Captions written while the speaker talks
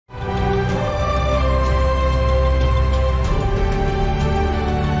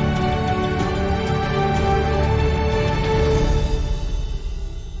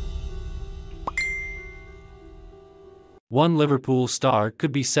One Liverpool star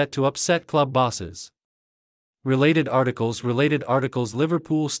could be set to upset club bosses. Related articles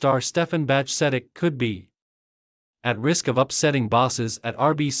Liverpool star Stefan Bajcetic could be at risk of upsetting bosses at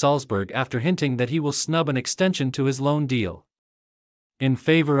RB Salzburg after hinting that he will snub an extension to his loan deal in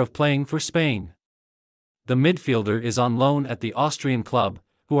favor of playing for Spain. The midfielder is on loan at the Austrian club,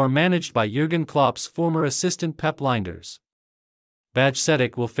 who are managed by Jurgen Klopp's former assistant Pep Lijnders.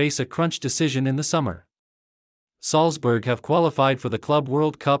 Bajcetic will face a crunch decision in the summer. Salzburg have qualified for the Club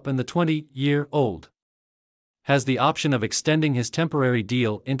World Cup and the 20-year-old has the option of extending his temporary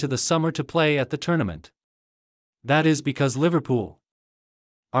deal into the summer to play at the tournament. That is because Liverpool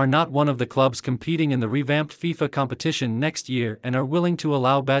are not one of the clubs competing in the revamped FIFA competition next year and are willing to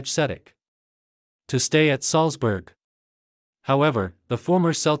allow Bajcetic to stay at Salzburg. However, the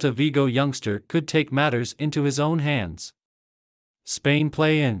former Celta Vigo youngster could take matters into his own hands. Spain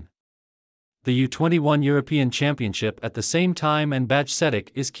play in the U21 European Championship at the same time and Bajcetic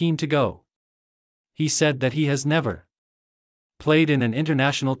is keen to go. He said that he has never played in an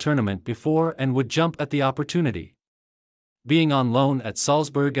international tournament before and would jump at the opportunity. Being on loan at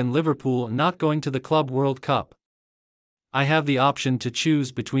Salzburg and Liverpool not going to the Club World Cup. I have the option to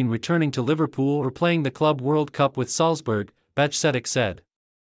choose between returning to Liverpool or playing the Club World Cup with Salzburg, Bajcetic said.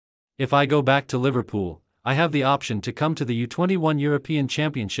 If I go back to Liverpool, I have the option to come to the U21 European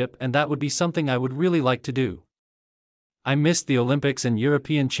Championship and that would be something I would really like to do. I missed the Olympics and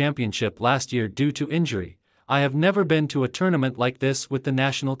European Championship last year due to injury. I have never been to a tournament like this with the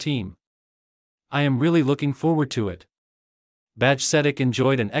national team. I am really looking forward to it. Bajcetic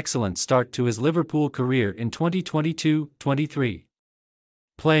enjoyed an excellent start to his Liverpool career in 2022-23.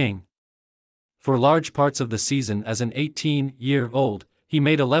 Playing for large parts of the season as an 18-year-old, he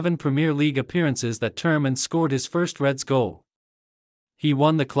made 11 Premier League appearances that term and scored his first Reds goal. He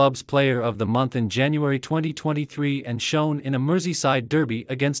won the club's Player of the Month in January 2023 and shone in a Merseyside derby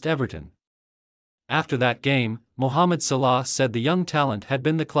against Everton. After that game, Mo Salah said the young talent had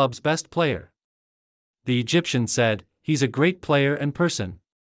been the club's best player. The Egyptian said, "He's a great player and person.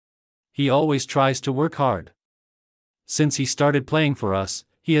 He always tries to work hard. Since he started playing for us,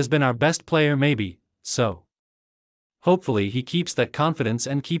 he has been our best player maybe, so hopefully he keeps that confidence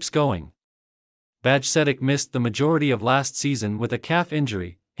and keeps going." Bajcetic missed the majority of last season with a calf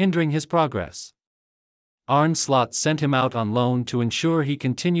injury, hindering his progress. Arne Slot sent him out on loan to ensure he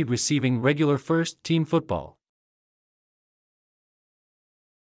continued receiving regular first-team football.